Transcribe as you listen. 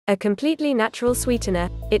A completely natural sweetener,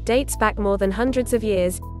 it dates back more than hundreds of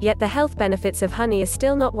years, yet the health benefits of honey are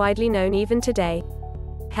still not widely known even today.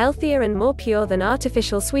 Healthier and more pure than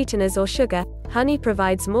artificial sweeteners or sugar, honey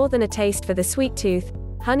provides more than a taste for the sweet tooth.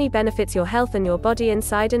 Honey benefits your health and your body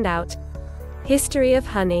inside and out. History of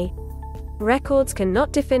honey. Records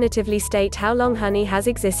cannot definitively state how long honey has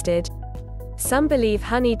existed. Some believe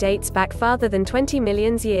honey dates back farther than 20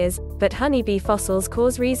 million years, but honeybee fossils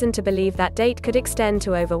cause reason to believe that date could extend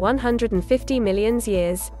to over 150 million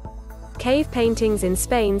years. Cave paintings in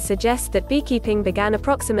Spain suggest that beekeeping began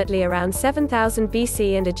approximately around 7000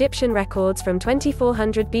 BC, and Egyptian records from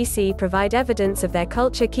 2400 BC provide evidence of their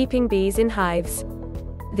culture keeping bees in hives.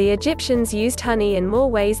 The Egyptians used honey in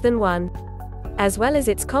more ways than one. As well as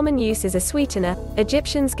its common use as a sweetener,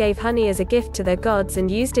 Egyptians gave honey as a gift to their gods and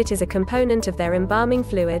used it as a component of their embalming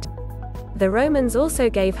fluid. The Romans also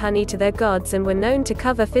gave honey to their gods and were known to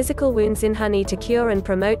cover physical wounds in honey to cure and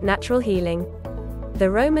promote natural healing. The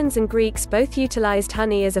Romans and Greeks both utilized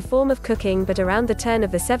honey as a form of cooking, but around the turn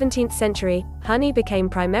of the 17th century, honey became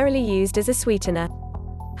primarily used as a sweetener.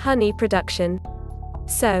 Honey production.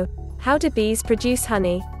 So, how do bees produce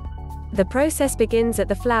honey? The process begins at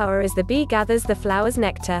the flower as the bee gathers the flower's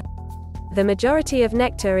nectar. The majority of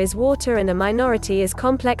nectar is water and a minority is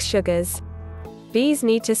complex sugars. Bees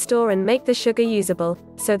need to store and make the sugar usable,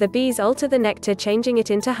 so the bees alter the nectar, changing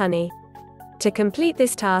it into honey. To complete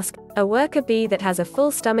this task, a worker bee that has a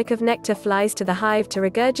full stomach of nectar flies to the hive to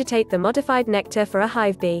regurgitate the modified nectar for a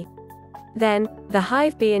hive bee. Then, the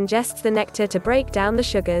hive bee ingests the nectar to break down the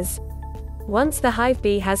sugars. Once the hive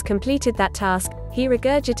bee has completed that task, he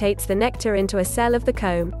regurgitates the nectar into a cell of the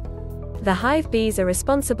comb. The hive bees are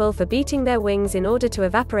responsible for beating their wings in order to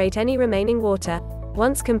evaporate any remaining water.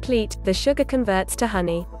 Once complete, the sugar converts to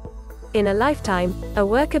honey. In a lifetime, a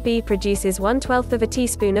worker bee produces 1/12 of a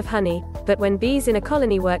teaspoon of honey, but when bees in a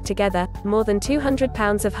colony work together, more than 200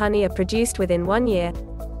 pounds of honey are produced within 1 year.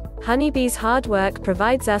 Honeybees' hard work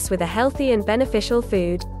provides us with a healthy and beneficial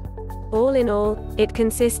food. All in all, it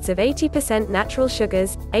consists of 80% natural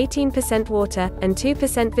sugars, 18% water, and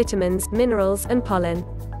 2% vitamins, minerals, and pollen.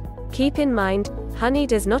 Keep in mind, honey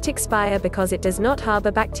does not expire because it does not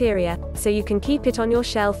harbor bacteria, so you can keep it on your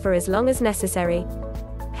shelf for as long as necessary.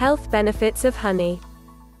 Health benefits of honey.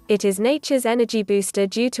 It is nature's energy booster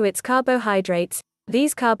due to its carbohydrates.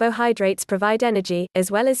 These carbohydrates provide energy,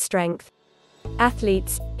 as well as strength.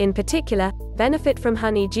 Athletes, in particular, benefit from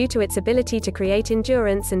honey due to its ability to create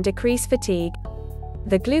endurance and decrease fatigue.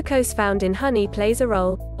 The glucose found in honey plays a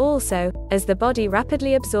role, also, as the body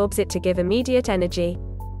rapidly absorbs it to give immediate energy.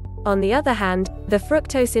 On the other hand, the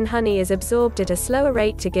fructose in honey is absorbed at a slower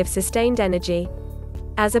rate to give sustained energy.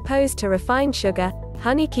 As opposed to refined sugar,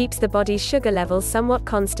 honey keeps the body's sugar levels somewhat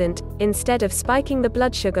constant, instead of spiking the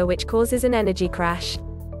blood sugar, which causes an energy crash.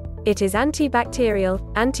 It is antibacterial,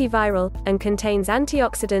 antiviral, and contains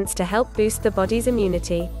antioxidants to help boost the body's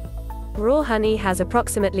immunity. Raw honey has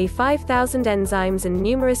approximately 5,000 enzymes and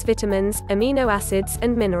numerous vitamins, amino acids,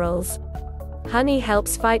 and minerals. Honey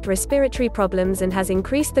helps fight respiratory problems and has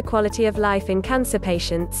increased the quality of life in cancer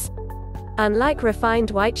patients. Unlike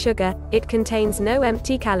refined white sugar, it contains no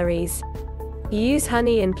empty calories. Use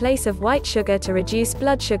honey in place of white sugar to reduce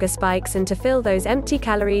blood sugar spikes and to fill those empty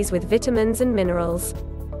calories with vitamins and minerals.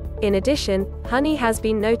 In addition, honey has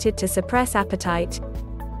been noted to suppress appetite.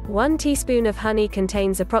 1 teaspoon of honey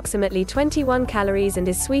contains approximately 21 calories and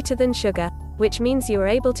is sweeter than sugar, which means you are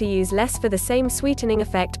able to use less for the same sweetening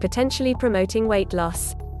effect, potentially promoting weight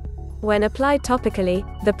loss. When applied topically,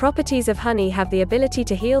 the properties of honey have the ability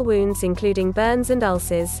to heal wounds including burns and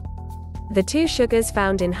ulcers. The 2 sugars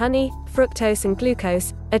found in honey, fructose and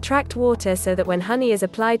glucose, attract water, so that when honey is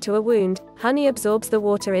applied to a wound, honey absorbs the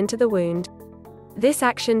water into the wound. This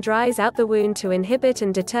action dries out the wound to inhibit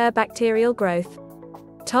and deter bacterial growth.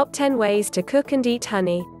 Top 10 ways to cook and eat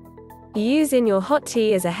honey. Use in your hot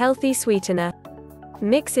tea as a healthy sweetener.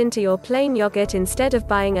 Mix into your plain yogurt instead of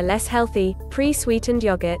buying a less healthy, pre-sweetened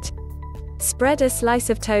yogurt. Spread a slice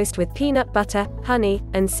of toast with peanut butter, honey,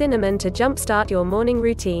 and cinnamon to jumpstart your morning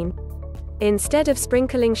routine. Instead of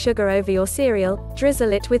sprinkling sugar over your cereal,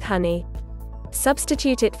 drizzle it with honey.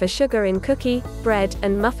 Substitute it for sugar in cookie, bread,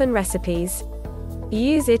 and muffin recipes.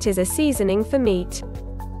 Use it as a seasoning for meat.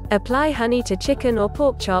 Apply honey to chicken or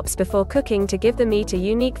pork chops before cooking to give the meat a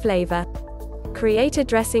unique flavor. Create a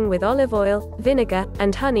dressing with olive oil, vinegar,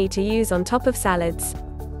 and honey to use on top of salads.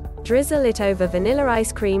 Drizzle it over vanilla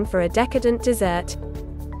ice cream for a decadent dessert.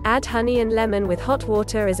 Add honey and lemon with hot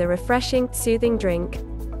water as a refreshing, soothing drink.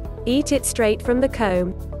 Eat it straight from the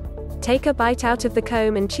comb. Take a bite out of the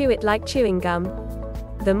comb and chew it like chewing gum.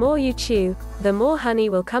 The more you chew, the more honey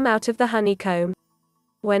will come out of the honeycomb.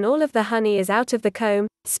 When all of the honey is out of the comb,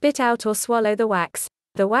 spit out or swallow the wax.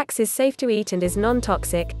 The wax is safe to eat and is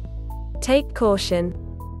non-toxic. Take caution.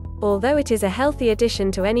 Although it is a healthy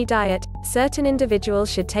addition to any diet, certain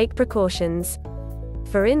individuals should take precautions.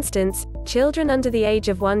 For instance, children under the age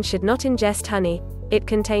of 1 should not ingest honey. It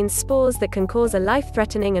contains spores that can cause a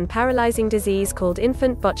life-threatening and paralyzing disease called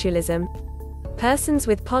infant botulism. Persons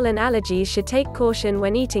with pollen allergies should take caution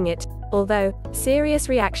when eating it, although serious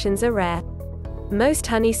reactions are rare. Most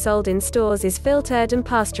honey sold in stores is filtered and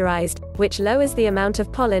pasteurized, which lowers the amount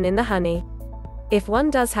of pollen in the honey. If one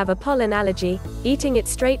does have a pollen allergy, eating it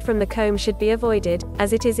straight from the comb should be avoided,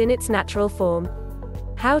 as it is in its natural form.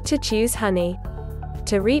 How to choose honey.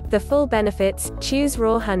 To reap the full benefits, choose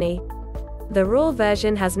raw honey. The raw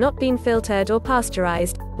version has not been filtered or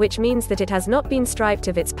pasteurized, which means that it has not been stripped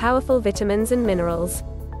of its powerful vitamins and minerals.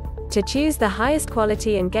 To choose the highest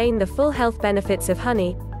quality and gain the full health benefits of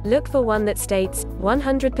honey, look for one that states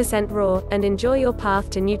 100% raw and enjoy your path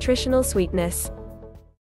to nutritional sweetness.